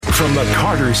From the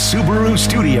Carter Subaru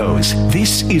Studios,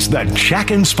 this is the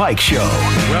Jack and Spike Show.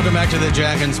 Welcome back to the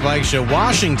Jack and Spike Show.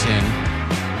 Washington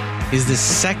is the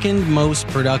second most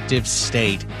productive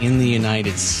state in the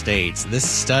United States. This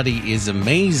study is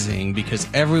amazing because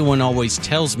everyone always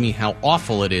tells me how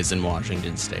awful it is in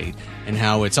Washington State and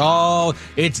how it's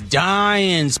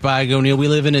dying, Spike O'Neill. We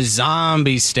live in a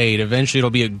zombie state. Eventually it'll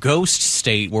be a ghost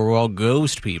state where we're all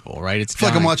ghost people, right? It's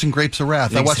like I'm watching Grapes of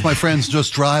Wrath. I watch my friends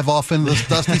just drive off into the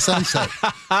dusty sunset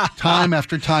time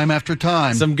after time after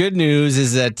time. Some good news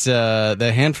is that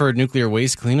the Hanford nuclear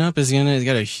waste cleanup has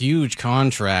got a huge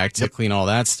contract to clean all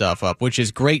that stuff up, which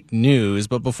is great news.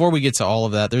 But before we get to all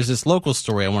of that, there's this local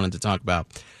story I wanted to talk about.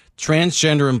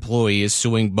 Transgender employee is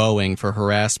suing Boeing for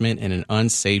harassment in an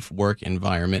unsafe work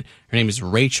environment. Her name is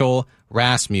Rachel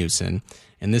Rasmussen,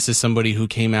 and this is somebody who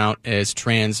came out as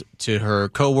trans to her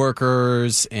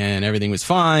coworkers, and everything was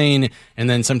fine. And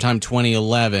then sometime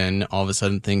 2011, all of a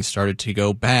sudden things started to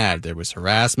go bad. There was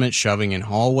harassment, shoving in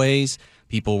hallways.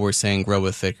 People were saying grow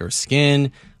a thicker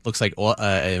skin. Looks like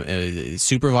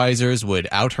supervisors would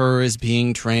out her as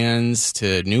being trans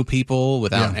to new people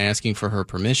without asking for her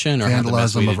permission. Or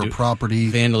vandalism of her property.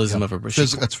 Vandalism of her property.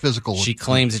 That's physical. She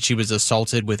claims that she was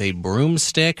assaulted with a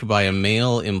broomstick by a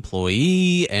male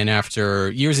employee. And after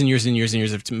years and years and years and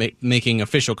years of making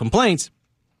official complaints,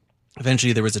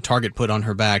 eventually there was a target put on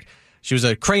her back. She was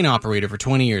a crane operator for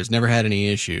 20 years, never had any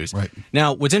issues. Right.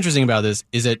 Now, what's interesting about this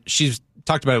is that she's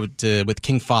talked about it with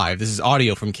King 5. This is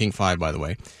audio from King 5, by the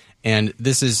way. And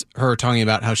this is her talking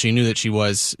about how she knew that she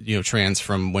was, trans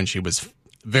from when she was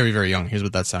very, very young. Here's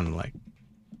what that sounded like.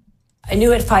 I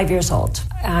knew at 5 years old.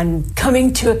 And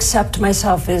coming to accept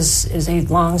myself is a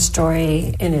long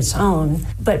story in its own.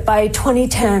 But by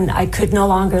 2010, I could no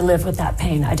longer live with that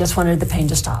pain. I just wanted the pain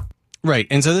to stop. Right.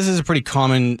 And so this is a pretty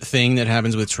common thing that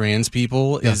happens with trans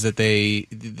people, is that the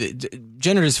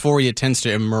gender dysphoria tends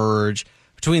to emerge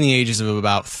between the ages of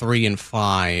about 3 and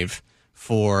 5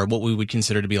 for what we would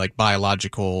consider to be like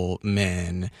biological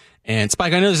men. And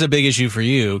Spike, I know this is a big issue for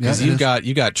you because you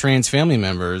got trans family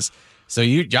members. So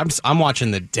I'm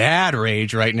watching the dad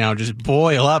rage right now just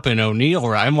boil up in O'Neill.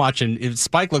 I'm watching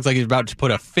Spike looks like he's about to put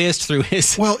a fist through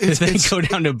his thing, go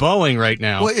down to Boeing right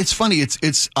now. Well, it's funny.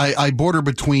 I border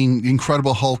between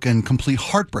Incredible Hulk and complete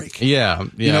heartbreak. Yeah.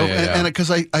 And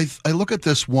because I look at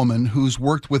this woman who's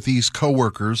worked with these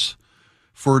coworkers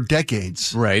for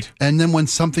decades, right? And then when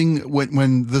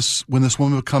this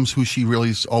woman becomes who she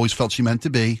really always felt she meant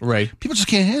to be, right? People just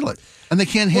can't handle it, and they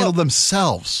can't handle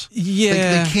themselves.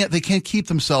 Yeah, they can't keep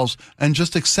themselves and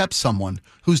just accept someone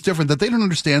who's different that they don't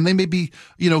understand. They may be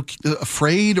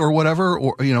afraid or whatever,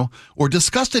 or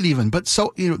disgusted even. But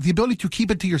so the ability to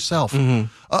keep it to yourself.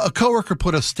 Mm-hmm. A coworker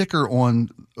put a sticker on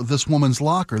this woman's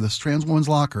locker, this trans woman's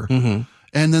locker, and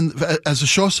then as a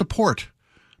show of support,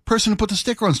 person who put the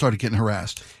sticker on started getting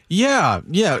harassed. So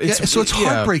it's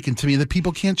heartbreaking to me that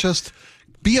people can't just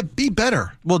be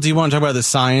better. Well, do you want to talk about the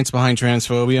science behind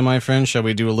transphobia, my friend? Shall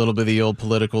we do a little bit of the old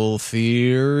political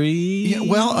theory? Yeah,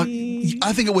 well,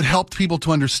 I think it would help people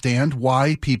to understand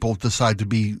why people decide to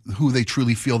be who they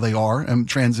truly feel they are and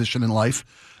transition in life.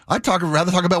 I'd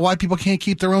rather talk about why people can't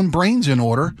keep their own brains in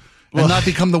order and not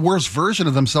become the worst version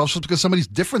of themselves just because somebody's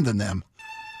different than them.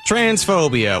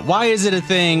 Transphobia. Why is it a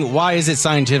thing? Why is it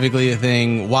scientifically a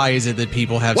thing? Why is it that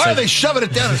people have Why are they shoving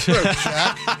it down his throat,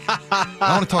 Jack?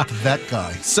 I want to talk to that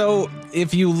guy. So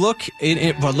if you look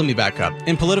well, let me back up.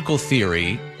 In political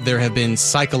theory, there have been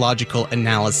psychological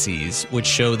analyses which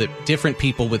show that different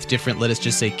people with different, let us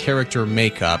just say, character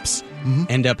makeups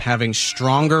end up having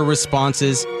stronger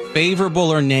responses,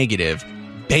 favorable or negative,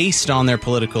 based on their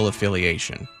political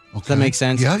affiliation. Okay. Does that make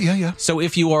sense? Yeah. So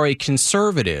if you are a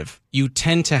conservative, you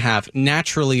tend to have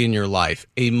naturally in your life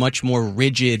a much more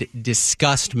rigid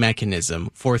disgust mechanism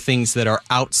for things that are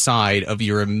outside of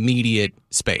your immediate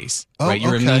space, right?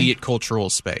 Your immediate cultural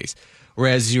space.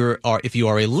 Whereas if you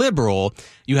are a liberal,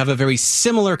 you have a very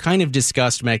similar kind of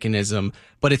disgust mechanism,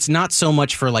 but it's not so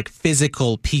much for like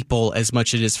physical people as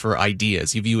much as it is for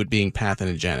ideas. You view it being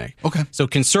pathologenic. Okay. So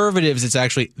conservatives, it's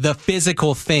actually the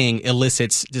physical thing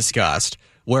elicits disgust.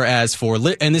 Whereas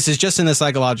and this is just in the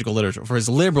psychological literature, for as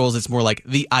liberals, it's more like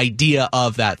the idea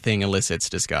of that thing elicits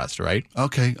disgust, right?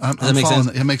 Okay, I'm make following.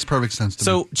 sense? It makes perfect sense to me.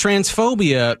 So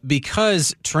transphobia,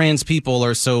 because trans people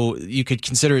are you could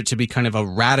consider it to be kind of a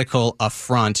radical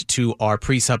affront to our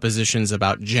presuppositions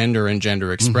about gender and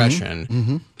gender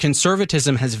expression.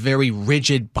 Conservatism has very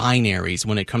rigid binaries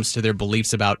when it comes to their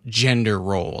beliefs about gender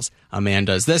roles. A man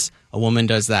does this, a woman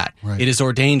does that. Right. It is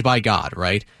ordained by God,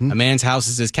 right? A man's house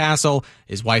is his castle,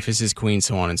 his wife is his queen,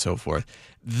 so on and so forth.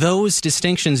 those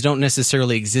distinctions don't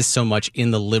necessarily exist so much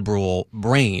in the liberal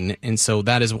brain. And so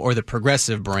that is, or the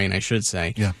progressive brain, I should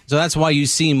say. Yeah. So that's why you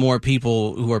see more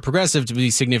people who are progressive to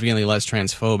be significantly less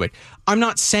transphobic. I'm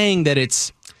not saying that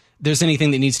there's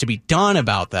anything that needs to be done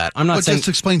about that. I'm not But saying. It just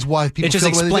explains why people It just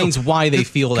feel the way they explains do. why they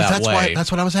feel that way.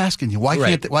 That's what I was asking you.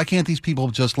 Why can't these people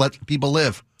just let people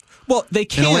live? Well, they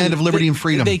can. In a land of liberty and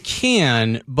freedom. They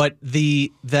can, but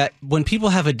that when people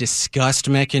have a disgust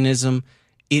mechanism,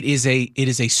 it is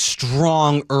a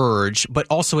strong urge, but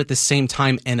also at the same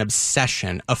time an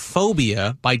obsession. A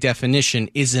phobia, by definition,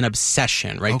 is an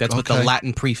obsession, right? That's what the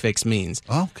Latin prefix means.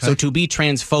 Okay. So to be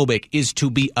transphobic is to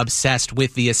be obsessed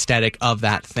with the aesthetic of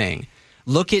that thing.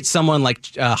 Look at someone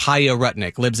like Haya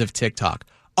Rutnick, Libs of TikTok,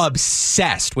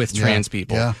 obsessed with trans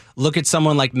people. Yeah. Look at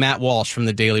someone like Matt Walsh from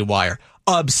the Daily Wire,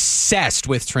 obsessed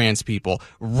with trans people,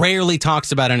 rarely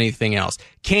talks about anything else,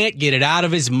 can't get it out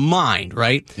of his mind,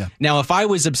 right? Yeah. Now, if I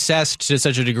was obsessed to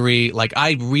such a degree, like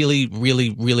I really, really,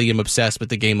 really am obsessed with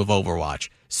the game of Overwatch,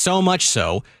 so much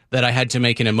so that I had to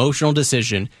make an emotional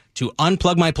decision to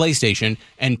unplug my PlayStation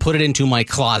and put it into my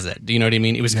closet. Do you know what I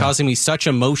mean? It was causing me such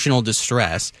emotional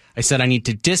distress. I said I need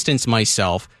to distance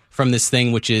myself from this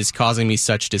thing which is causing me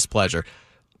such displeasure.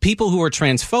 People who are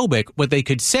transphobic, what they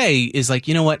could say is like,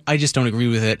 you know what, I just don't agree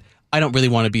with it. I don't really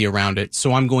want to be around it,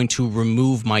 so I'm going to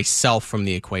remove myself from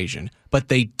the equation. But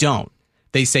they don't.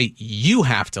 They say, you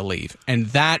have to leave. And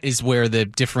that is where the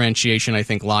differentiation, I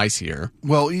think, lies here.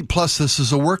 Well, plus this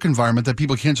is a work environment that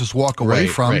people can't just walk away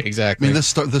from. Right, exactly. I mean,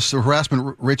 this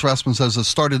harassment, Rachel Aspen says, it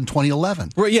started in 2011.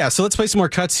 Right, yeah, so let's play some more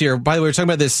cuts here. By the way, we're talking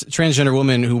about this transgender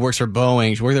woman who works for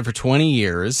Boeing. She worked there for 20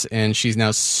 years, and she's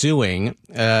now suing.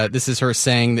 This is her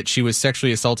saying that she was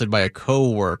sexually assaulted by a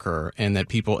coworker, and that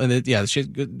people, she has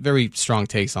very strong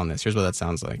takes on this. Here's what that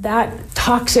sounds like. That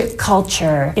toxic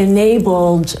culture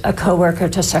enabled a coworker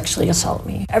to sexually assault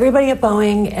me. Everybody at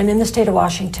Boeing and in the state of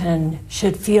Washington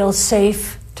should feel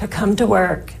safe to come to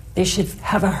work. They should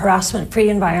have a harassment-free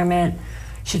environment,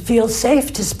 should feel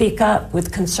safe to speak up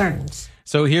with concerns.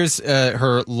 So here's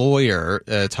her lawyer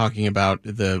talking about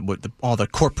all the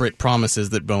corporate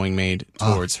promises that Boeing made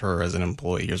towards her as an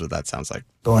employee. Here's what that sounds like.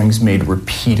 Boeing's made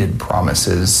repeated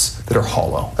promises that are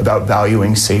hollow about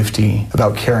valuing safety,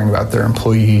 about caring about their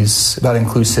employees, about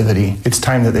inclusivity. It's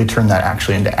time that they turn that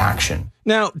actually into action.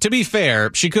 Now, to be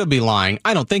fair, she could be lying.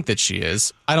 I don't think that she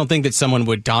is. I don't think that someone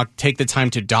would take the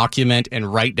time to document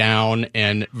and write down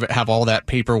and have all that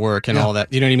paperwork and all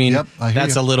that. You know what I mean? Yep, I hear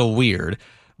That's you. a little weird.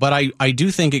 But I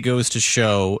do think it goes to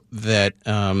show that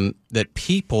that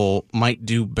people might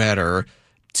do better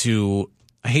to,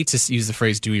 I hate to use the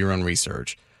phrase do your own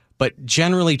research, but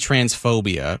generally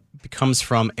transphobia comes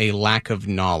from a lack of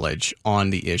knowledge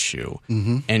on the issue.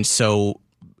 Mm-hmm. And so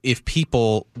if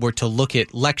people were to look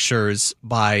at lectures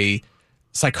by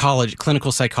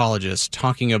clinical psychologists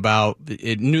talking about the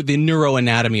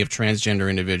neuroanatomy of transgender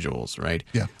individuals, right?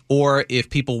 Yeah. Or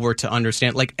if people were to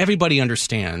understand, like everybody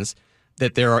understands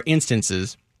that there are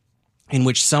instances in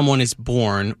which someone is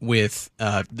born with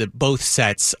both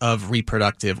sets of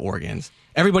reproductive organs.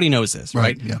 Everybody knows this,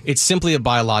 right? Yeah. It's simply a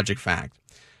biologic fact.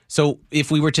 So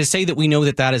if we were to say that we know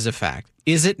that that is a fact,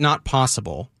 is it not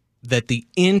possible that the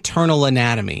internal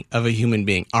anatomy of a human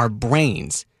being, our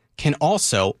brains, can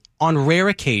also, on rare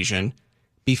occasion,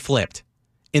 be flipped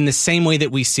in the same way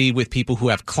that we see with people who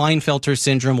have Klinefelter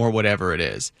syndrome or whatever it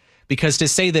is? Because to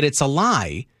say that it's a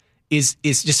lie is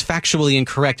just factually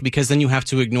incorrect, because then you have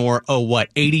to ignore,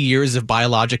 80 years of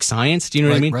biologic science? Do you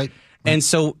know what I mean? Right. And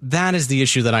so that is the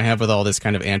issue that I have with all this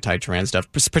kind of anti-trans stuff,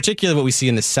 particularly what we see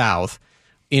in the South,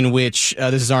 in which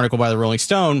this is an article by the Rolling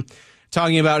Stone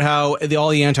talking about how all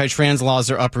the anti-trans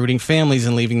laws are uprooting families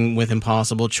and leaving with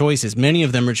impossible choices. Many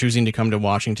of them are choosing to come to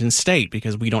Washington State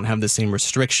because we don't have the same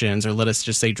restrictions, or let us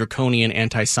just say draconian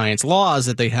anti-science laws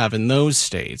that they have in those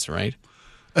states, right?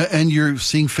 And you're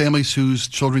seeing families whose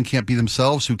children can't be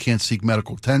themselves, who can't seek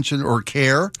medical attention or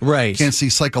care, right? Can't see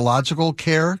psychological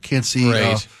care, can't see,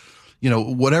 right.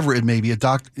 Whatever it may be.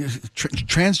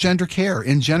 Transgender care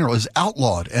in general is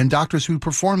outlawed, and doctors who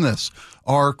perform this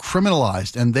are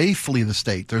criminalized, and they flee the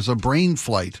state. There's a brain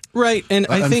flight, right? And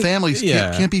I think families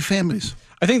can't be families.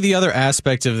 I think the other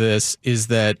aspect of this is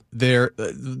that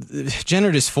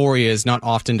gender dysphoria is not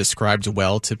often described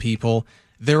well to people.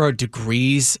 There are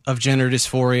degrees of gender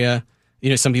dysphoria.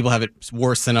 Some people have it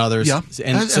worse than others. Yeah,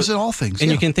 as in all things.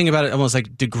 And you can think about it almost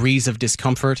like degrees of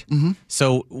discomfort. Mm-hmm.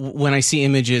 So when I see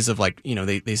images of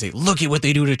they say, look at what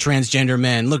they do to transgender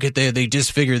men. Look at they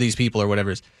disfigure these people or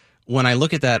whatever. when I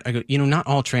look at that, I go, not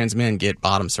all trans men get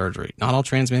bottom surgery. Not all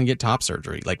trans men get top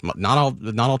surgery. Like not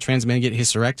all trans men get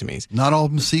hysterectomies. Not all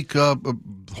of them seek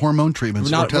hormone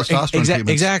treatments or testosterone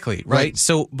treatments. Exactly, right?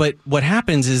 So, but what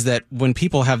happens is that when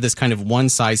people have this kind of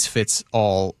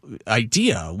one-size-fits-all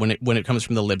idea, when it comes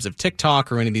from the libs of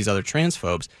TikTok or any of these other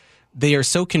transphobes, they are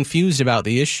so confused about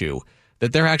the issue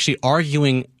that they're actually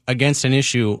arguing against an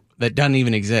issue that doesn't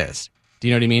even exist. Do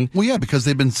you know what I mean? Well, yeah, because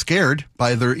they've been scared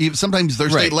by sometimes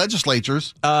their state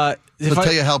legislatures. They'll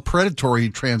tell you how predatory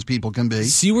trans people can be.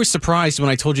 So you were surprised when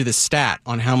I told you the stat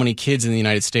on how many kids in the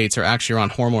United States are actually on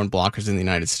hormone blockers in the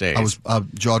United States. I was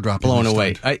jaw-dropping. Blown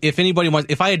away.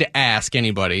 If I had to ask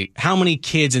anybody, how many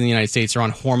kids in the United States are on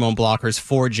hormone blockers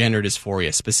for gender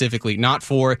dysphoria specifically, not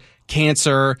for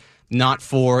cancer, not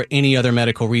for any other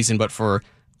medical reason, but for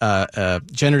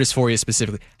gender dysphoria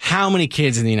specifically, how many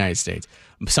kids in the United States?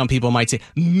 Some people might say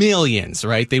millions,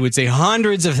 right? They would say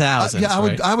hundreds of thousands.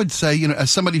 I would say, as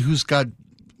somebody who's got,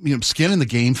 skin in the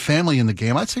game, family in the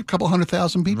game, I'd say a couple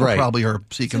 100,000 people probably are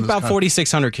seeking this. About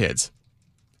 4,600 kids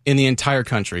in the entire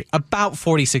country. About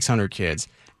 4,600 kids.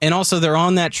 And also, they're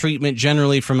on that treatment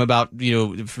generally from about,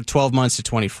 for 12 months to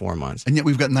 24 months. And yet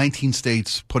we've got 19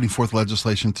 states putting forth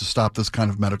legislation to stop this kind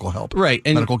of medical help. Right.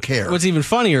 And medical care. What's even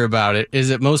funnier about it is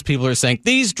that most people are saying,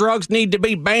 these drugs need to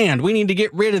be banned. We need to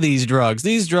get rid of these drugs.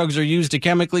 These drugs are used to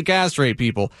chemically castrate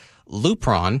people.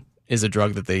 Lupron is a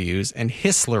drug that they use, and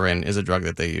Hislerin is a drug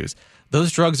that they use.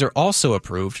 Those drugs are also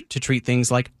approved to treat things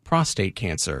like prostate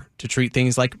cancer, to treat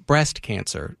things like breast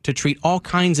cancer, to treat all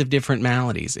kinds of different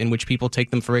maladies in which people take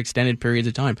them for extended periods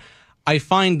of time. I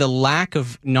find the lack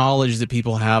of knowledge that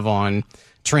people have on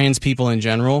trans people in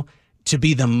general to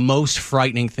be the most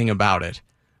frightening thing about it,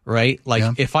 right?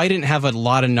 Like, if I didn't have a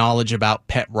lot of knowledge about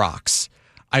pet rocks,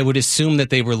 I would assume that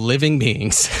they were living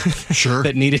beings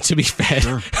that needed to be fed.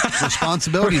 Sure.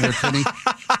 Responsibility there, Timmy.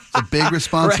 It's a big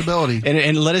responsibility. Right.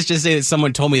 And let us just say that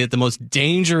someone told me that the most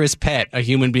dangerous pet a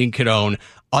human being could own,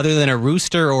 other than a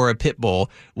rooster or a pit bull,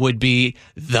 would be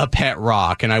the pet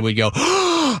rock. And I would go,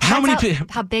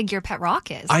 how big your pet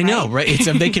rock is. I know, right?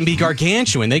 They can be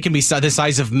gargantuan. They can be the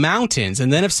size of mountains.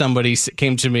 And then if somebody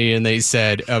came to me and they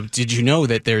said, did you know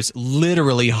that there's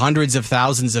literally hundreds of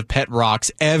thousands of pet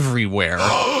rocks everywhere?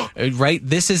 Right?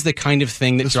 This is the kind of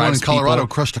thing that drives people. This one in Colorado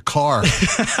crushed a car.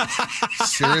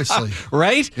 Seriously.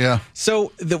 Right? Yeah.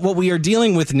 So what we are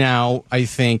dealing with now, I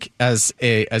think, as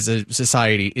a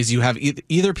society, is you have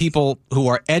either people who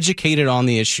are educated on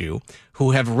the issue,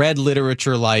 who have read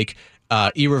literature like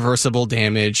Irreversible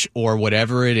Damage or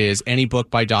whatever it is, any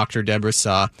book by Dr. Deborah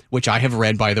Suh, which I have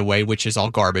read, by the way, which is all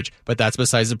garbage, but that's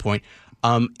besides the point.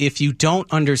 If you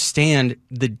don't understand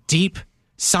the deep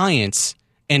science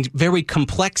and very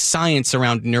complex science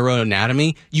around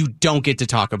neuroanatomy, you don't get to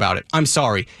talk about it. I'm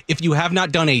sorry. If you have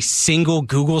not done a single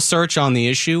Google search on the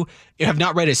issue, you have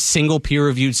not read a single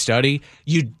peer-reviewed study,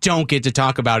 you don't get to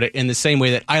talk about it in the same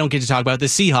way that I don't get to talk about the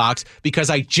Seahawks because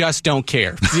I just don't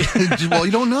care. Well,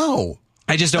 you don't know.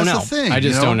 I just don't know. That's the thing, I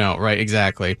just don't know. Right,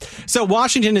 exactly. So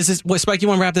Washington is this. Spike, you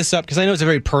want to wrap this up? Because I know it's a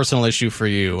very personal issue for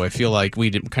you. I feel like we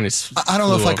did kind of. I don't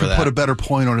know if I could put a better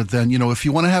point on it than, if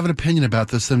you want to have an opinion about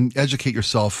this, then educate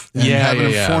yourself and have an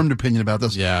informed opinion about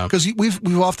this. Yeah. Because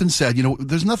we've often said,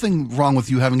 there's nothing wrong with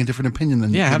you having a different opinion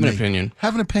than have me. an opinion.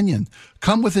 Have an opinion.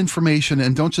 Come with information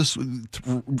and don't just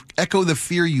echo the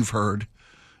fear you've heard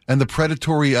and the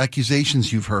predatory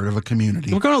accusations you've heard of a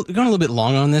community. We're going a little bit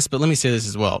long on this, but let me say this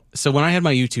as well. So when I had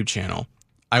my YouTube channel,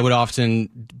 I would often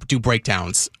do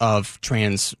breakdowns of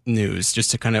trans news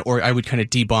just to or I would kind of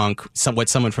debunk what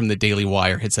someone from the Daily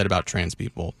Wire had said about trans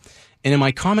people. And in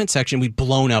my comment section, we'd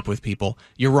blown up with people.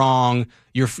 You're wrong.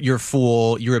 You're a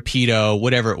fool. You're a pedo,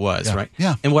 whatever it was, right?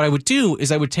 Yeah. And what I would do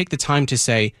is I would take the time to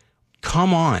say,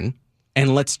 come on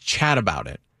and let's chat about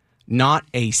it. Not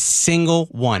a single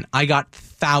one. I got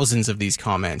thousands of these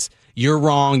comments. You're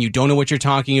wrong. You don't know what you're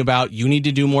talking about. You need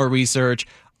to do more research.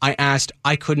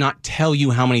 I could not tell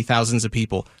you how many thousands of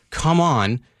people. Come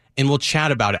on and we'll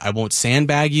chat about it. I won't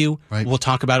sandbag you. Right. We'll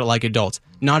talk about it like adults.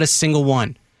 Not a single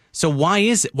one. So why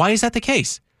is that the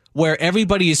case? Where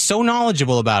everybody is so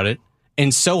knowledgeable about it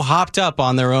and so hopped up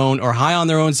on their own or high on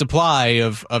their own supply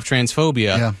of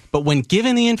transphobia, but when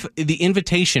given the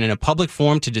invitation in a public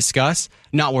forum to discuss,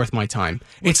 not worth my time.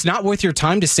 It's not worth your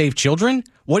time to save children?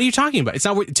 What are you talking about? It's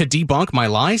not worth to debunk my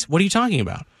lies? What are you talking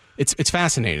about? It's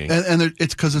fascinating. And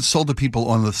it's because it's sold to people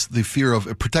on the fear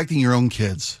of protecting your own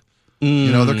kids.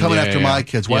 They're coming after my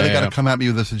kids. Why they got to come at me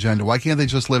with this agenda? Why can't they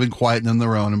just live in quiet and on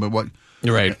their own? But what...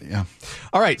 You're right. Yeah.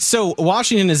 All right. So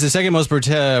Washington is the second most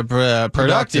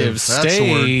productive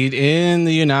state in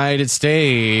the United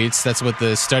States. That's what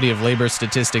the study of labor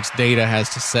statistics data has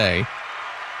to say.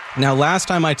 Now, last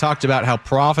time I talked about how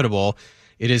profitable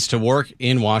it is to work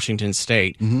in Washington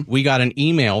State, we got an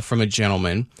email from a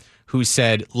gentleman who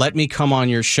said, let me come on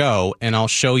your show and I'll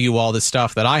show you all the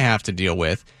stuff that I have to deal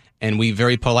with. And we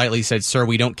very politely said, sir,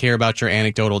 we don't care about your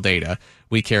anecdotal data.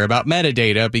 We care about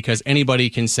metadata because anybody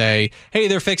can say, hey,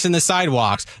 they're fixing the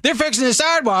sidewalks. They're fixing the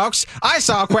sidewalks. I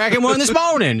saw a crack in one this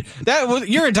morning.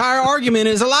 Your entire argument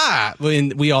is a lie.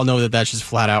 And we all know that that's just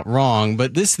flat out wrong.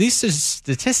 But these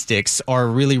statistics are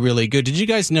really, really good. Did you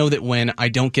guys know that when I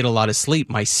don't get a lot of sleep,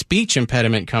 my speech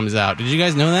impediment comes out? Did you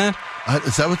guys know that?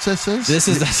 Is that what this is? This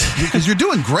is because you're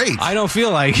doing great. I don't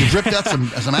feel like you ripped out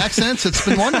some accents. It's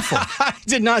been wonderful. I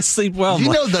did not sleep well. Do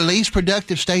you know the least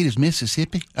productive state is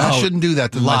Mississippi? I shouldn't do that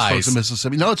to the nice folks in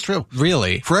Mississippi. No, it's true.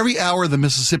 Really? For every hour the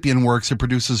Mississippian works, it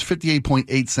produces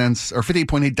 58.8 cents or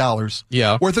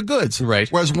 $58.8 worth of goods. Right.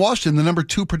 Whereas Washington, the number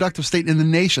 2 productive state in the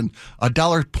nation,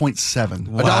 $1.7.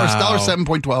 Wow.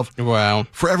 $7.12. Wow.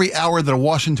 For every hour that a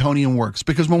Washingtonian works.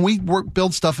 Because when we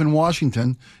build stuff in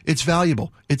Washington, it's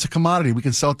valuable. It's a commodity. We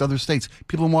can sell it to other states.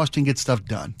 People in Washington get stuff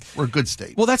done. We're a good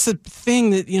state. Well, that's the thing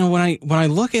that, when I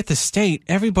look at the state,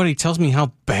 everybody tells me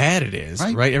how bad it is,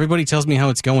 right? Everybody tells me how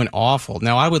it's going awful.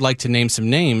 Now, I would like to name some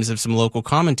names of some local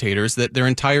commentators that their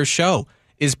entire show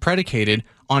is predicated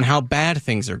on how bad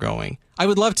things are going. I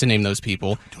would love to name those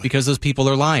people because those people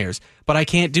are liars, but I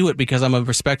can't do it because I'm a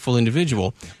respectful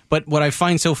individual. But what I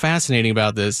find so fascinating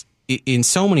about this in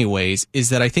so many ways is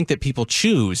that I think that people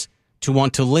choose to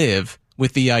want to live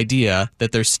with the idea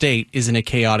that their state is in a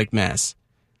chaotic mess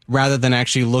rather than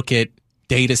actually look at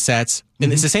data sets.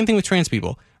 And it's the same thing with trans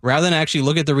people. Rather than actually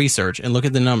look at the research and look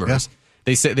at the numbers,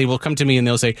 they will come to me and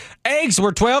they'll say, eggs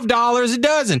were $12 a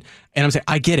dozen. And I'm saying,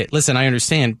 I get it. Listen, I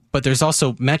understand. But there's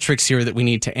also metrics here that we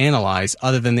need to analyze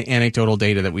other than the anecdotal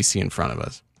data that we see in front of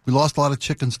us. We lost a lot of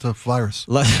chickens to virus.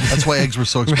 That's why eggs were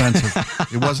so expensive.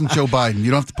 It wasn't Joe Biden.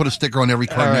 You don't have to put a sticker on every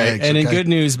carton of eggs. And in good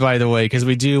news, by the way, because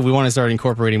we want to start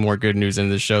incorporating more good news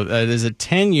into the show, there's a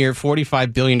 10-year,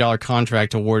 $45 billion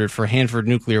contract awarded for Hanford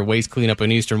nuclear waste cleanup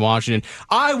in eastern Washington.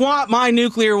 I want my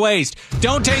nuclear waste.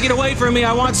 Don't take it away from me.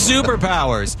 I want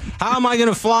superpowers. How am I going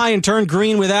to fly and turn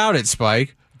green without it,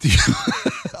 Spike?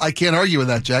 I can't argue with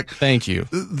that, Jack. Thank you.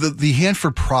 The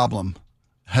Hanford problem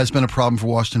has been a problem for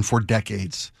Washington for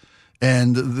decades.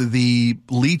 And the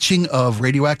leaching of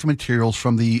radioactive materials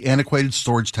from the antiquated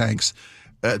storage tanks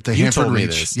at the Hanford told me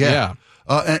Reach. This. Yeah.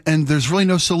 And there's really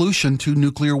no solution to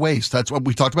nuclear waste. That's what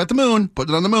we talked about the moon, put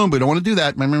it on the moon, but we don't want to do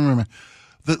that.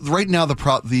 Right now,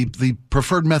 the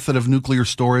preferred method of nuclear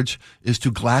storage is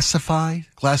to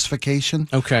glassification.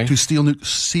 Okay. To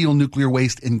seal nuclear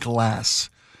waste in glass.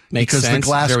 Makes because sense. The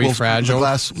glass Very fragile.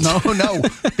 No,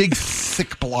 big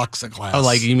thick blocks of glass. Oh,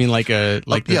 like you mean what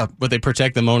they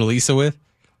protect the Mona Lisa with?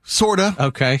 Sorta.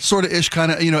 Okay. Sorta-ish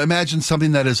kind of, imagine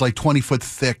something that is like 20 foot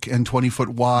thick and 20 foot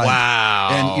wide. Wow.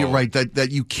 And you're right,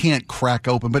 that you can't crack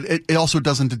open, but it also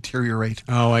doesn't deteriorate.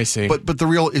 Oh, I see. But the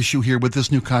real issue here with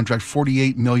this new contract,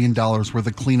 $48 million worth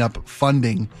of cleanup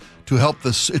funding to help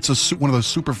this, it's one of those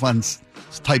super funds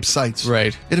type sites.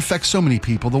 Right. It affects so many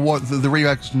people. The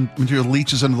radioactive material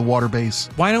leaches into the water base.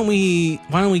 Why don't we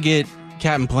get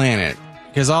Captain Planet?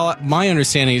 Because my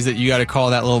understanding is that you got to call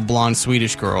that little blonde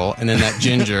Swedish girl, and then that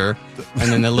ginger, and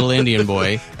then the little Indian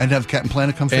boy, and have Captain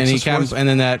Planet come fix this for us? And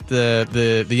then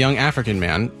the young African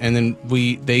man, and then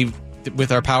they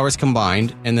with our powers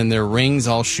combined, and then their rings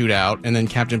all shoot out, and then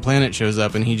Captain Planet shows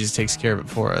up, and he just takes care of it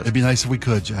for us. It'd be nice if we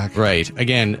could, Jack. Right.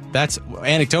 Again, that's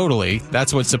anecdotally,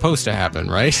 that's what's supposed to happen,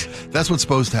 right? That's what's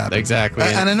supposed to happen. Exactly.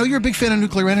 And I know you're a big fan of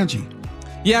nuclear energy.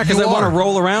 Yeah, because I want to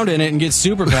roll around in it and get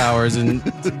superpowers and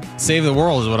save the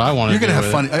world is what I want to do. You're going to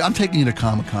have fun. I'm taking you to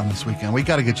Comic-Con this weekend. We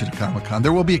got to get you to Comic-Con.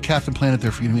 There will be a Captain Planet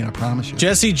there for you to meet, I promise you.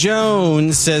 Jesse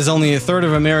Jones says only a third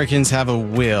of Americans have a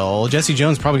will. Jesse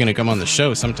Jones probably going to come on the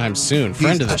show sometime soon.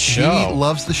 Friend of the show. He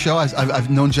loves the show.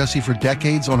 I've known Jesse for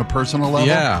decades on a personal level.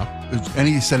 Yeah. And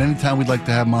he said anytime we'd like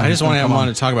to have him on. I just want to have him on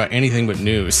to talk about anything but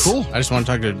news. Cool. I just want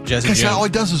to talk to Jesse Jones. Because all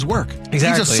he does is work. Exactly.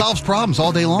 He just solves problems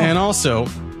all day long. And also,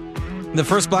 the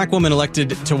first black woman elected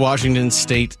to Washington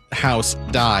State House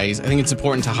dies. I think it's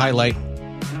important to highlight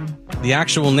the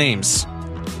actual names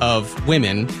of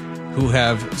women who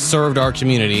have served our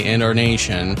community and our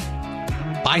nation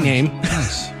by name.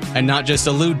 Nice. And not just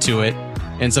allude to it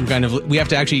in some kind of... We have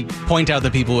to actually point out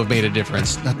the people who have made a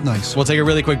difference. That's nice. We'll take a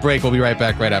really quick break. We'll be right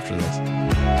back right after this.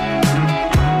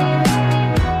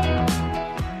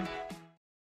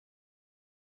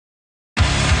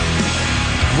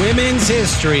 Women's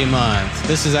History Month.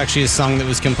 This is actually a song that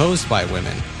was composed by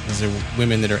women. These are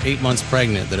women that are 8 months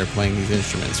pregnant that are playing these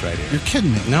instruments right here. You're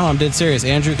kidding me. No, I'm dead serious.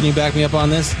 Andrew, can you back me up on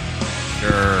this?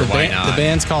 Sure, why not? The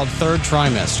band's called Third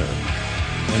Trimester.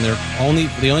 and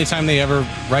the only time they ever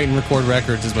write and record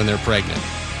records is when they're pregnant.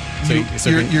 So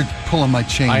you're pulling my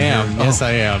chain. I am. Here. Yes,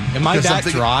 I am. Am I that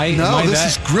dry? No,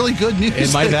 this is really good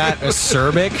news. Am I that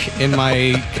acerbic in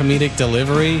my comedic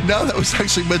delivery? No, that was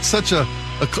actually, but such a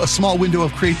small window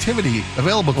of creativity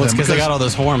available to them. It's because they got all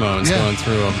those hormones going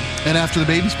through them. And after the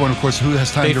baby's born, of course, who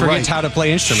has time to write? They forget how to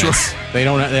play instruments. Sure. They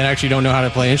actually don't know how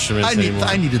to play instruments anymore.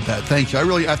 I needed that. Thank you.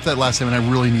 After that last segment, I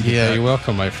really needed that. Yeah, you're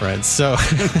welcome, my friend. So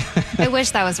I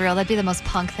wish that was real. That'd be the most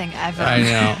punk thing ever. I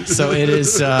know. So it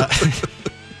is.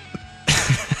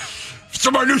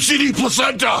 It's my new CD,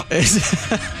 Placenta.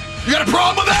 You got a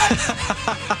problem with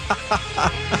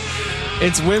that?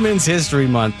 It's Women's History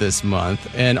Month this month,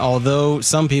 and although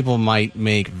some people might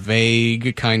make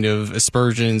vague kind of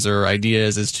aspersions or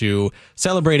ideas as to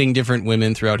celebrating different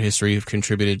women throughout history who've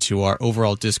contributed to our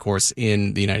overall discourse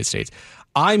in the United States,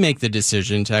 I make the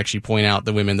decision to actually point out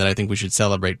the women that I think we should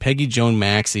celebrate. Peggy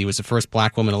Maxie was the first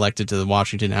black woman elected to the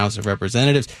Washington House of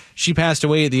Representatives. She passed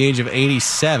away at the age of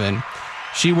 87.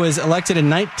 She was elected in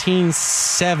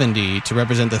 1970 to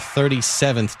represent the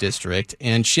 37th district,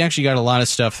 and she actually got a lot of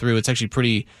stuff through. It's actually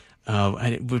pretty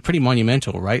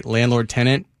monumental, right?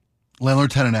 Landlord-Tenant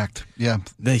Act, yeah.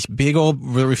 The big old,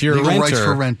 if you're a renter, rights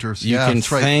for renters. You can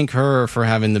thank her for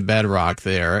having the bedrock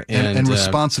there. And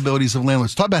responsibilities of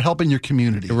landlords. Talk about helping your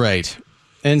community. Right.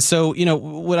 And so,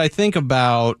 what I think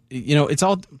about,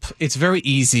 it's very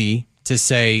easy to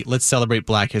say, let's celebrate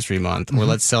Black History Month, or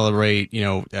let's celebrate,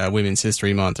 Women's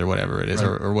History Month, or whatever it is,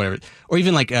 right. or whatever, or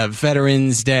even like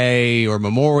Veterans Day or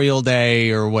Memorial Day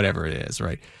or whatever it is,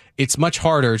 right? It's much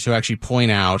harder to actually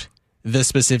point out the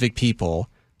specific people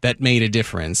that made a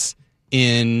difference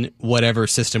in whatever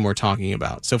system we're talking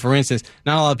about. So, for instance,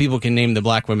 not a lot of people can name the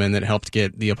black women that helped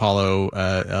get the Apollo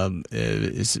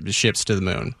ships to the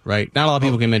moon, right? Not a lot of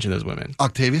people can mention those women.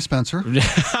 Octavia Spencer.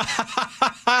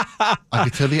 I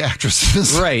could tell the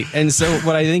actresses. Right. And so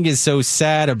what I think is so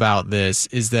sad about this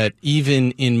is that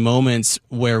even in moments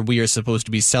where we are supposed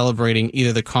to be celebrating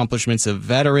either the accomplishments of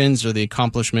veterans or the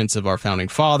accomplishments of our founding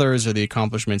fathers or the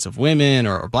accomplishments of women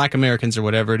or black Americans or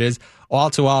whatever it is, all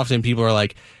too often people are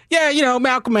like, yeah,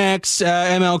 Malcolm X,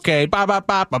 MLK, bop, bop,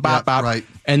 bop, bop, bop, bop. Right.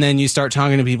 And then you start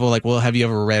talking to people like, well, have you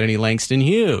ever read any Langston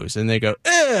Hughes? And they go,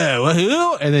 well,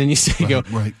 who? And then you say,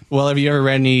 well, have you ever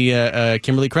read any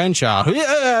Kimberly Crenshaw?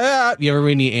 You ever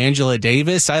read any Angela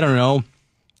Davis? I don't know.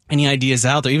 Any ideas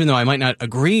out there? Even though I might not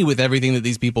agree with everything that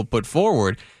these people put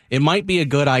forward, it might be a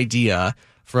good idea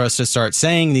for us to start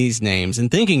saying these names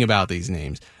and thinking about these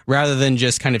names rather than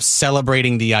just kind of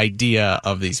celebrating the idea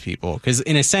of these people. Because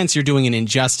in a sense, you're doing an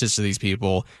injustice to these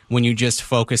people when you just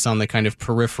focus on the kind of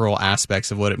peripheral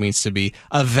aspects of what it means to be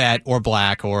a vet or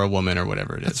black or a woman or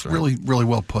whatever it is. That's really, really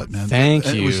well put, man.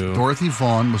 Thank you. It was Dorothy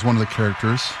Vaughan was one of the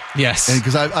characters. Yes.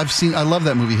 Because I love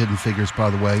that movie, Hidden Figures, by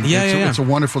the way. It's a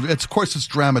wonderful, of course it's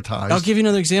dramatized. I'll give you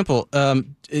another example.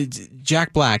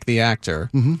 Jack Black, the actor,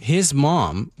 his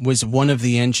mom was one of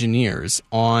the engineers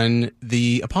on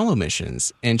the Apollo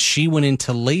missions, and she went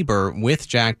into labor with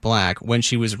Jack Black when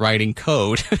she was writing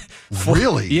code.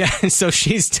 Really? Yeah, and so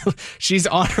she's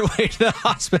on her way to the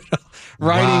hospital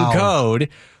writing code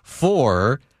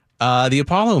for the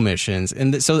Apollo missions.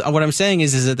 And so what I'm saying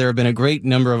is that there have been a great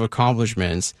number of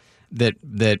accomplishments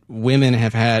that women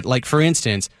have had. Like, for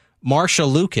instance,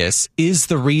 Marsha Lucas is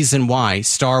the reason why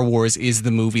Star Wars is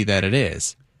the movie that it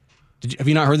is. Have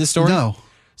you not heard this story? No.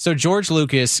 So George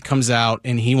Lucas comes out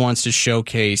and he wants to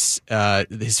showcase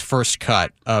his first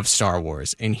cut of Star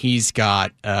Wars. And he's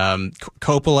got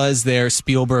Coppola is there,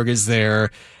 Spielberg is there,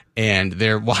 and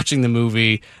they're watching the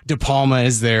movie. De Palma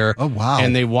is there. Oh, wow.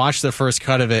 And they watched the first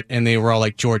cut of it and they were all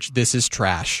like, George, this is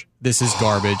trash. This is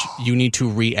garbage. You need to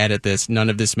re-edit this. None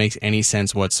of this makes any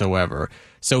sense whatsoever.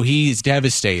 So he's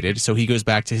devastated. So he goes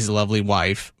back to his lovely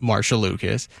wife, Marsha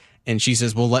Lucas, and she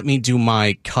says, well, let me do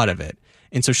my cut of it.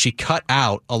 And so she cut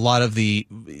out a lot of the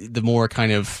more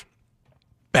kind of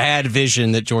bad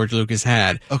vision that George Lucas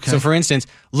had. Okay. So, for instance,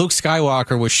 Luke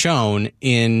Skywalker was shown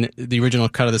in the original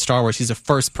cut of the Star Wars. He's the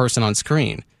first person on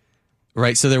screen.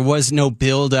 Right, so there was no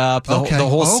build up. The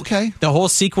whole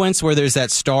sequence where there's that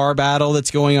star battle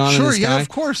that's going on in the sky. Sure, yeah, of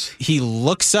course. He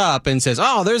looks up and says,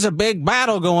 "Oh, there's a big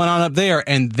battle going on up there,"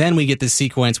 and then we get the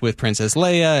sequence with Princess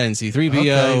Leia and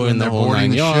C-3PO and the whole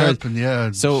 9 yards.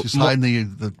 And so she's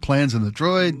hiding the plans in the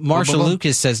droid. Marsha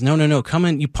Lucas says, "No, come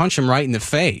in." You punch him right in the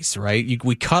face, right?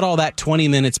 We cut all that 20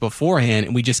 minutes beforehand,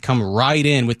 and we just come right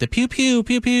in with the pew pew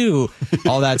pew pew,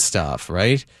 all that stuff,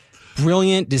 right?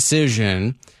 Brilliant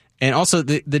decision. And also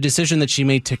the decision that she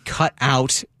made to cut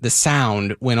out the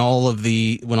sound when all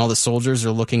the soldiers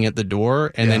are looking at the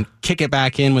door and then kick it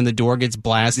back in when the door gets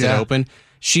blasted open.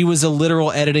 She was a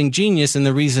literal editing genius and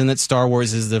the reason that Star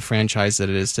Wars is the franchise that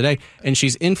it is today. And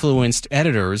she's influenced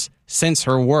editors since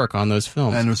her work on those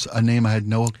films. And it was a name I had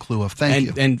no clue of. Thank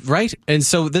you. And right. And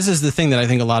so this is the thing that I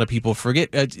think a lot of people forget.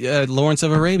 Lawrence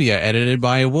of Arabia, edited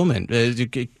by a woman.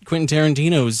 Quentin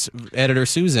Tarantino's editor,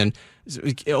 Susan,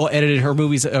 edited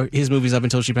his movies up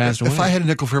until she passed away. If I had a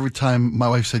nickel for every time my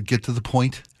wife said, get to the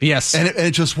point. Yes. And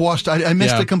it just washed. I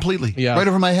missed it completely. Yeah. Right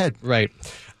over my head. Right.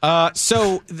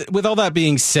 With all that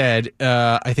being said,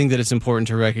 I think that it's important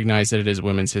to recognize that it is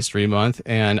Women's History Month,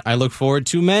 and I look forward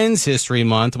to Men's History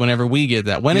Month whenever we get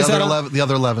that. The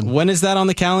other 11. When is that on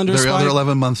the calendar? The other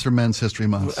 11 months are Men's History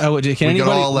Month. Oh, can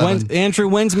anybody? Andrew,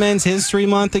 when's Men's History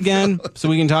Month again? So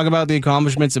we can talk about the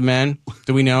accomplishments of men.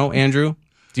 Do we know, Andrew?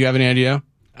 Do you have any idea?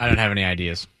 I don't have any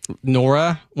ideas.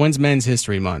 Nora, when's Men's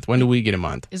History Month? When do we get a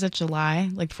month? Is it July?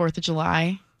 Like 4th of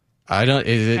July? I don't.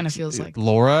 Is it? Kind of feels like.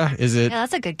 Laura, is it? Yeah,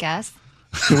 that's a good guess.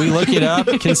 Can we look it up?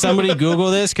 Can somebody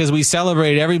Google this? Because we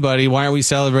celebrate everybody. Why aren't we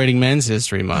celebrating Men's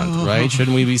History Month, right?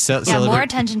 Shouldn't we be celebrating? More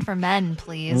attention for men,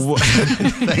 please.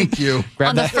 Thank you.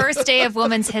 On the first day of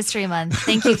Women's History Month.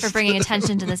 Thank you for bringing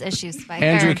attention to this issue, Spike.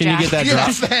 Andrew, can you get that drop?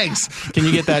 Yes, thanks. Can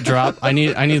you get that drop? I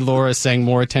need Laura saying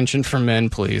more attention for men,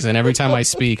 please. And every time I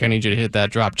speak, I need you to hit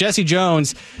that drop. Jesse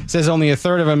Jones says only a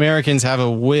third of Americans have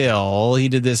a will. He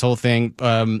did this whole thing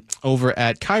over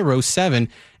at Cairo 7.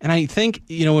 And I think,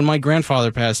 when my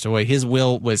grandfather passed away, his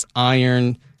will was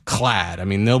ironclad. I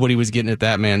mean, nobody was getting at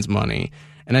that man's money.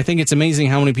 And I think it's amazing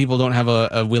how many people don't have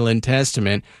a will and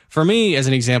testament. For me, as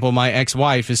an example, my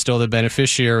ex-wife is still the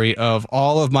beneficiary of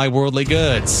all of my worldly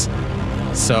goods.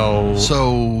 So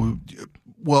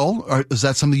is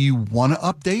that something you want to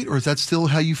update, or is that still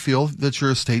how you feel that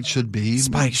your estate should be?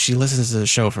 Spike, she listens to the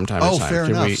show from time to time. Oh, fair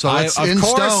enough. So it's of in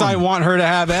course, stone. I want her to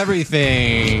have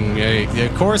everything.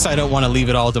 Of course, I don't want to leave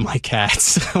it all to my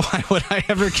cats. Why would I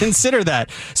ever consider that?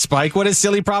 Spike, what a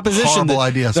silly proposition. Horrible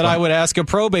idea, Spike. That I would ask a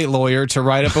probate lawyer to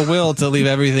write up a will to leave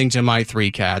everything to my 3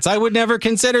 cats. I would never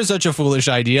consider such a foolish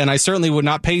idea, and I certainly would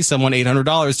not pay someone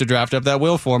 $800 to draft up that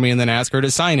will for me and then ask her to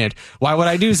sign it. Why would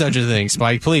I do such a thing,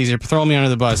 Spike? Please, you're throwing me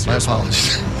under the bus here. I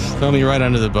apologize. Throw me right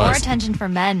under the bus. More attention for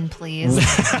men, please.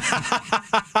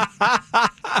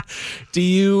 Do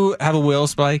you have a will,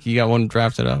 Spike? You got one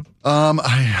drafted up?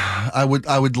 I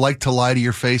would like to lie to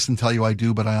your face and tell you I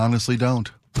do, but I honestly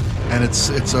don't. And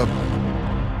it's a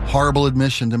horrible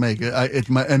admission to make.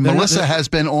 Melissa has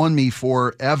been on me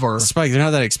forever. Spike, they're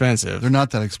not that expensive. They're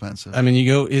not that expensive. I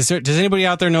mean, does anybody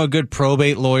out there know a good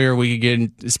probate lawyer we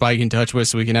could get Spike in touch with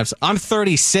so we can have I'm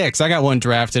 36. I got one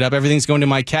drafted up. Everything's going to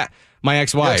my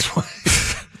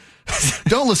ex-wife.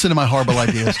 Don't listen to my horrible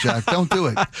ideas, Jack. Don't do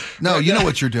it. No, you know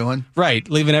what you're doing. Right.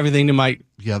 Leaving everything to my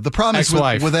the problem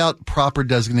ex-wife. is without proper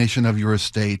designation of your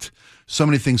estate, so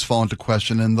many things fall into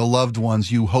question, and the loved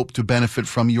ones you hope to benefit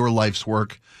from your life's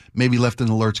work may be left in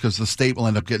the lurch because the state will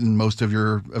end up getting most of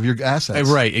your assets.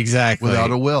 Right, exactly. Without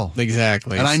a will.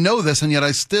 Exactly. And I know this, and yet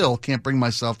I still can't bring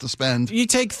myself to spend. You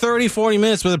take 30, 40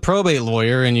 minutes with a probate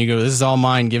lawyer, and you go, this is all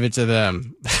mine, give it to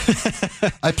them.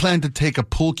 I plan to take a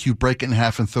pool cue, break it in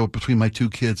half, and throw it between my 2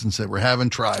 kids and say, we're having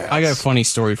tryouts. I got a funny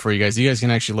story for you guys. You guys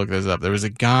can actually look this up. There was a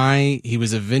guy, he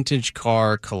was a vintage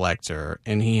car collector,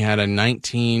 and he had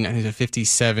a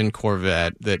 57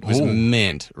 Corvette that was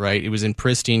mint, right? It was in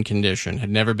pristine condition, had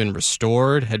never been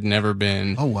restored, had never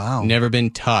been never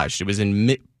been touched. It was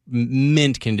in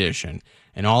mint condition.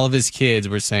 And all of his kids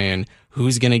were saying,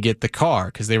 who's going to get the car?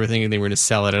 Because they were thinking they were going to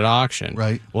sell it at auction.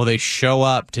 Right. Well, they show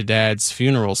up to Dad's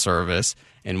funeral service,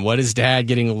 and what is Dad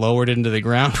getting lowered into the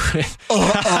ground with?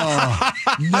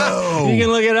 No. You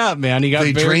can look it up, man.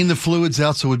 They drained the fluids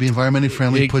out so it would be environmentally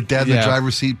friendly, put Dad in the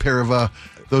driver's seat, pair of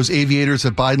those aviators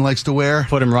that Biden likes to wear.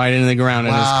 Put him right into the ground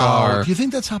in his car. Do you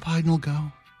think that's how Biden will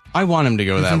go? I want him to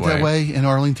go that way. You think that way in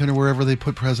Arlington or wherever they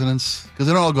put presidents? Because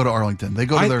they don't all go to Arlington. They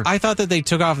go to their... I thought that they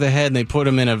took off the head and they put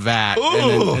them in a vat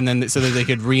and then so that they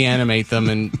could reanimate them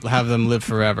and have them live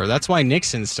forever. That's why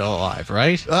Nixon's still alive,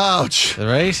 right? Ouch.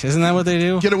 Right? Isn't that what they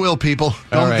do? Get a will, people.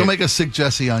 Don't make a sick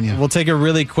Jesse on you. We'll take a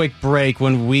really quick break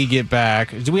when we get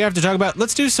back. Do we have to talk about...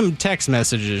 Let's do some text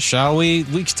messages, shall we?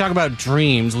 We can talk about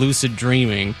dreams, lucid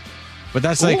dreaming. But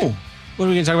that's like... What are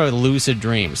we going to talk about with lucid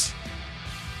dreams?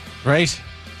 Right?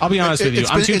 I'll be honest with you.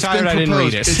 I'm too tired. I didn't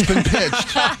read it. It's been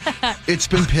pitched. It's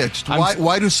been pitched.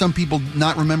 Why do some people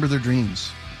not remember their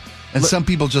dreams? And some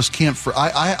people just can't.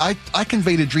 I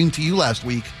conveyed a dream to you last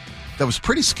week that was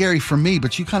pretty scary for me,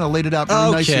 but you kind of laid it out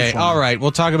very nicely for me. Okay, all right.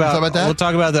 We'll talk about that. We'll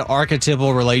talk about the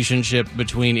archetypal relationship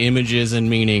between images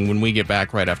and meaning when we get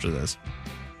back right after this.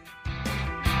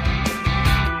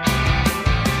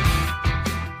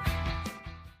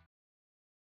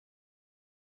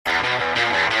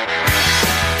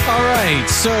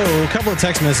 So, a couple of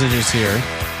text messages here.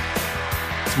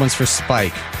 This one's for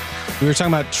Spike. We were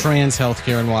talking about trans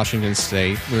healthcare in Washington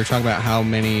State. We were talking about how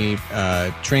many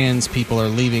trans people are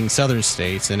leaving southern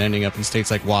states and ending up in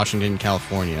states like Washington,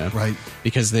 California. Right.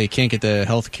 Because they can't get the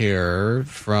healthcare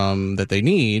that they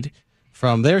need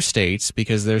from their states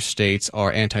because their states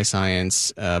are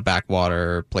anti-science,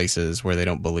 backwater places where they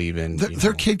don't believe in.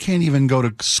 Their kid can't even go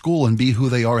to school and be who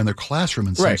they are in their classroom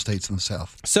in some states in the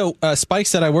South. So Spike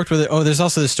said I worked with it. Oh, there's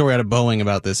also this story out of Boeing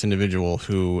about this individual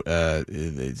who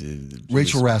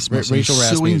Rachel Rasmussen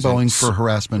suing Boeing for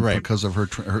harassment because of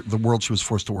the world she was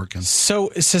forced to work in.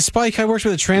 So Spike, I worked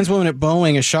with a trans woman at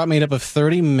Boeing, a shop made up of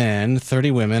 30 men,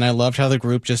 30 women. I loved how the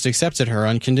group just accepted her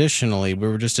unconditionally. We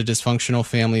were just a dysfunctional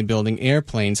family building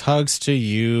airplanes. Hugs to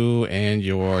you and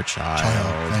your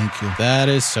child. Thank you. That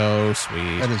is so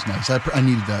sweet. That is nice. I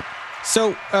needed that.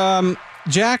 So,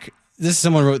 Jack,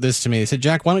 someone wrote this to me. They said,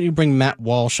 Jack, why don't you bring Matt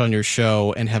Walsh on your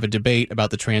show and have a debate about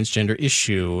the transgender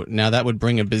issue? Now, that would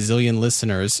bring a bazillion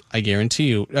listeners, I guarantee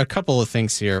you. A couple of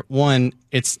things here. One,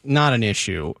 it's not an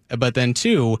issue. But then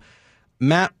two,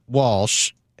 Matt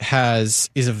Walsh is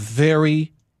a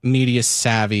very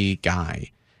media-savvy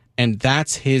guy. And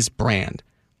that's his brand.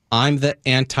 I'm the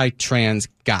anti-trans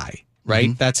guy, right?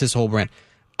 Mm-hmm. That's his whole brand.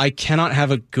 I cannot have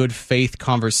a good faith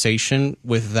conversation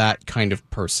with that kind of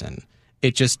person.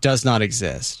 It just does not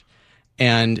exist.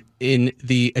 And in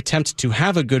the attempt to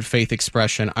have a good faith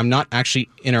expression, I'm not actually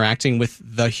interacting with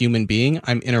the human being.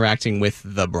 I'm interacting with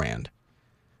the brand.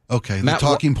 Okay, the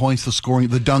talking points, the scoring,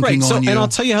 the dunking on you. And I'll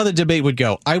tell you how the debate would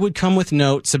go. I would come with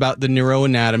notes about the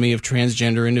neuroanatomy of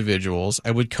transgender individuals.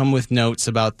 I would come with notes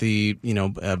about the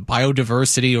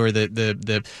biodiversity or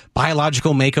the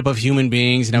biological makeup of human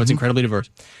beings and how it's incredibly diverse.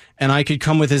 And I could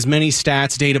come with as many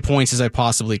stats, data points as I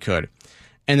possibly could.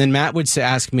 And then Matt would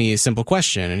ask me a simple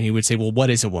question, and he would say, well, what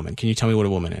is a woman? Can you tell me what a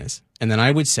woman is? And then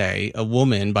I would say, a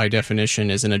woman, by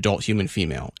definition, is an adult human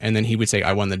female. And then he would say,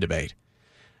 I won the debate.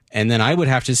 And then I would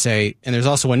have to say, and there's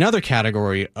also another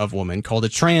category of woman called a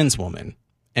trans woman.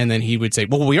 And then he would say,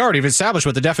 well, we already have established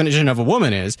what the definition of a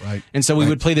woman is. Right. And so we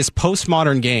would play this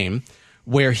postmodern game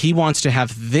where he wants to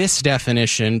have this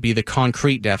definition be the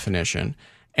concrete definition.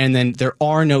 And then there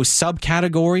are no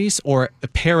subcategories or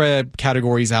para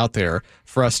categories out there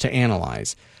for us to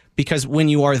analyze. Because when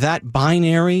you are that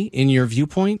binary in your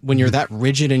viewpoint, when you're that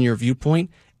rigid in your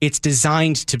viewpoint, it's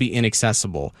designed to be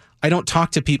inaccessible. I don't talk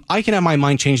to people. I can have my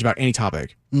mind changed about any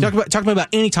topic. Talk to me about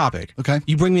any topic. Okay.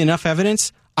 You bring me enough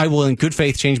evidence, I will in good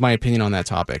faith change my opinion on that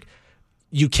topic.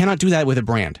 You cannot do that with a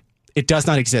brand. It does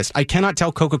not exist. I cannot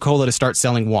tell Coca-Cola to start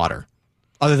selling water.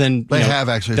 Other than they have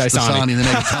actually, it's Dasani. They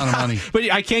make a ton of money.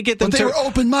 But I can't get them. But they were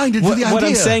open-minded to the idea. What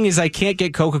I'm saying is, I can't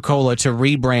get Coca-Cola to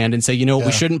rebrand and say,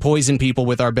 we shouldn't poison people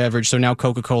with our beverage, so now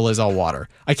Coca-Cola is all water.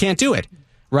 I can't do it,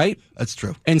 right? That's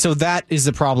true. And so that is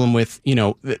the problem with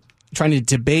trying to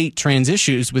debate trans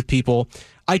issues with people.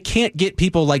 I can't get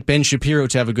people like Ben Shapiro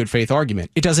to have a good faith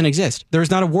argument. It doesn't exist. There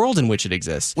is not a world in which it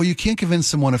exists. Well, you can't convince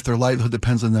someone if their livelihood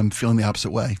depends on them feeling the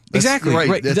opposite way. Exactly.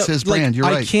 Right. That's his brand. You're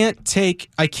right.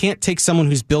 I can't take someone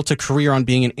who's built a career on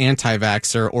being an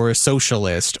anti-vaxxer or a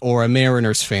socialist or a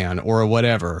Mariners fan or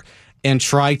whatever and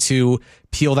try to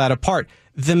peel that apart.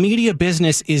 The media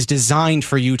business is designed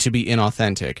for you to be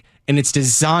inauthentic. And it's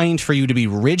designed for you to be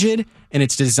rigid, and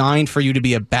it's designed for you to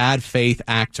be a bad faith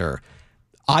actor.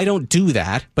 I don't do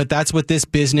that, but that's what this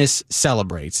business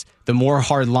celebrates. The more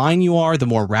hardline you are, the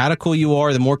more radical you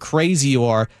are, the more crazy you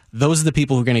are, those are the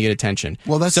people who are going to get attention.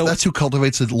 Well, that's who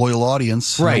cultivates a loyal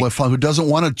audience, right? Who doesn't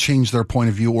want to change their point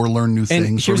of view or learn new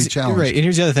things or be challenged. Right, and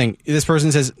here's the other thing. This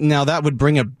person says, now that would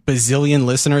bring a bazillion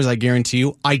listeners, I guarantee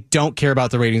you. I don't care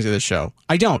about the ratings of this show.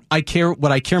 I don't.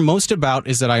 What I care most about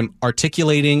is that I'm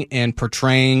articulating and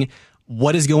portraying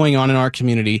what is going on in our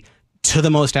community to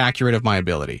the most accurate of my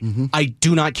ability. Mm-hmm. I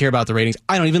do not care about the ratings.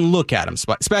 I don't even look at them.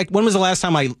 Spec, when was the last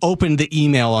time I opened the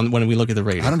email when we look at the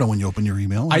ratings? I don't know when you open your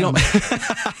email. I don't.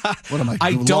 What am I?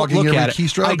 I don't look at it.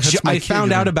 Keystroke? I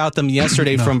found out about them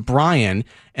yesterday from Brian,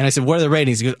 and I said, "What are the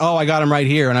ratings?" He goes, "Oh, I got them right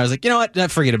here." And I was like, "You know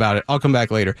what? Forget about it. I'll come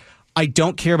back later." I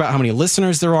don't care about how many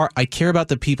listeners there are. I care about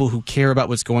the people who care about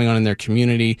what's going on in their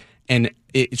community, and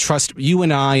trust you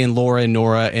and I and Laura and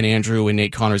Nora and Andrew and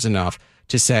Nate Connors enough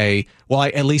to say, well, I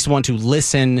at least want to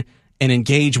listen and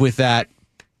engage with that,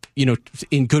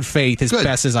 in good faith as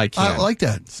best as I can. I like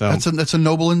that. So that's a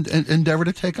noble endeavor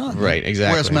to take on. Right,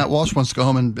 exactly. Whereas Matt Walsh wants to go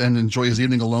home and enjoy his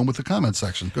evening alone with the comment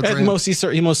section. Good for him.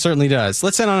 He most certainly does.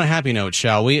 Let's end on a happy note,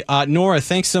 shall we? Nora,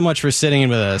 thanks so much for sitting in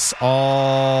with us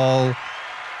all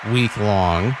week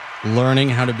long, learning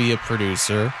how to be a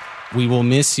producer. We will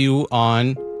miss you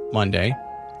on Monday.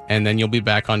 and then you'll be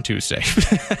back on Tuesday.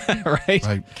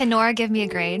 Right? Can Nora give me a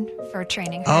grade for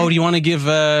training her? Oh, do you want to give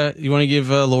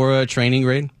Laura a training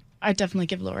grade? I'd definitely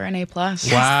give Laura an A+.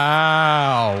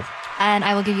 Wow. And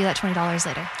I will give you that $20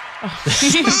 later.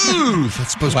 Smooth.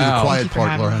 That's supposed to be the Wow. quiet Thank you for part,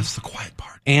 having Laura. me. That's the quiet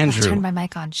part. Andrew. Turn my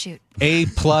mic on. Shoot. A+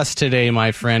 today,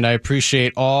 my friend. I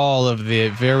appreciate all of the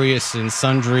various and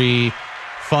sundry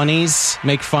funnies.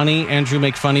 Make funny. Andrew,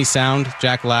 make funny sound.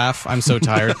 Jack, laugh. I'm so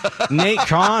tired. Nate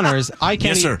Connors. I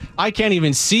can't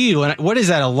even see you. And what is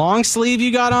that? A long sleeve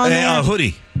you got on there? A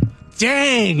hoodie.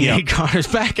 Dang, Yep. Nate Connors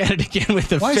back at it again with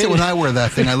the Why is it when I wear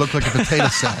that thing, I look like a potato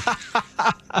sack?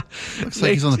 Looks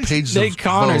like he's on the pages Nate of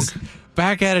Connors. Vogue.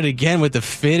 Back at it again with the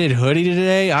fitted hoodie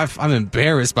today. I'm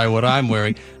embarrassed by what I'm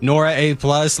wearing. Nora A+,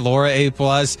 Laura A+.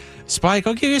 Spike,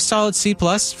 I'll give you a solid C+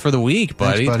 for the week,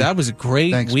 buddy. Thanks, buddy. That was a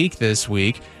great week this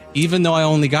week. Even though I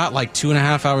only got like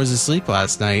 2.5 hours of sleep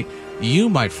last night, you,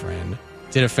 my friend,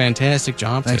 did a fantastic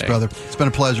job Thanks, today. brother. It's been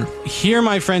a pleasure. Here,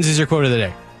 my friends, is your quote of the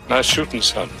day. Nice shooting,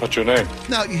 son. What's your name?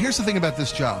 Now, here's the thing about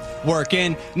this job.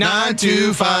 Working 9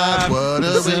 to 5. What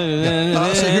is it?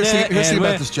 Yeah. So here's the thing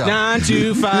about this job. 9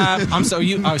 to 5. I'm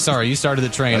sorry. You started the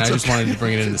train. That's I just okay. wanted to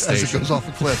bring it in the As station. it goes off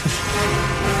a cliff.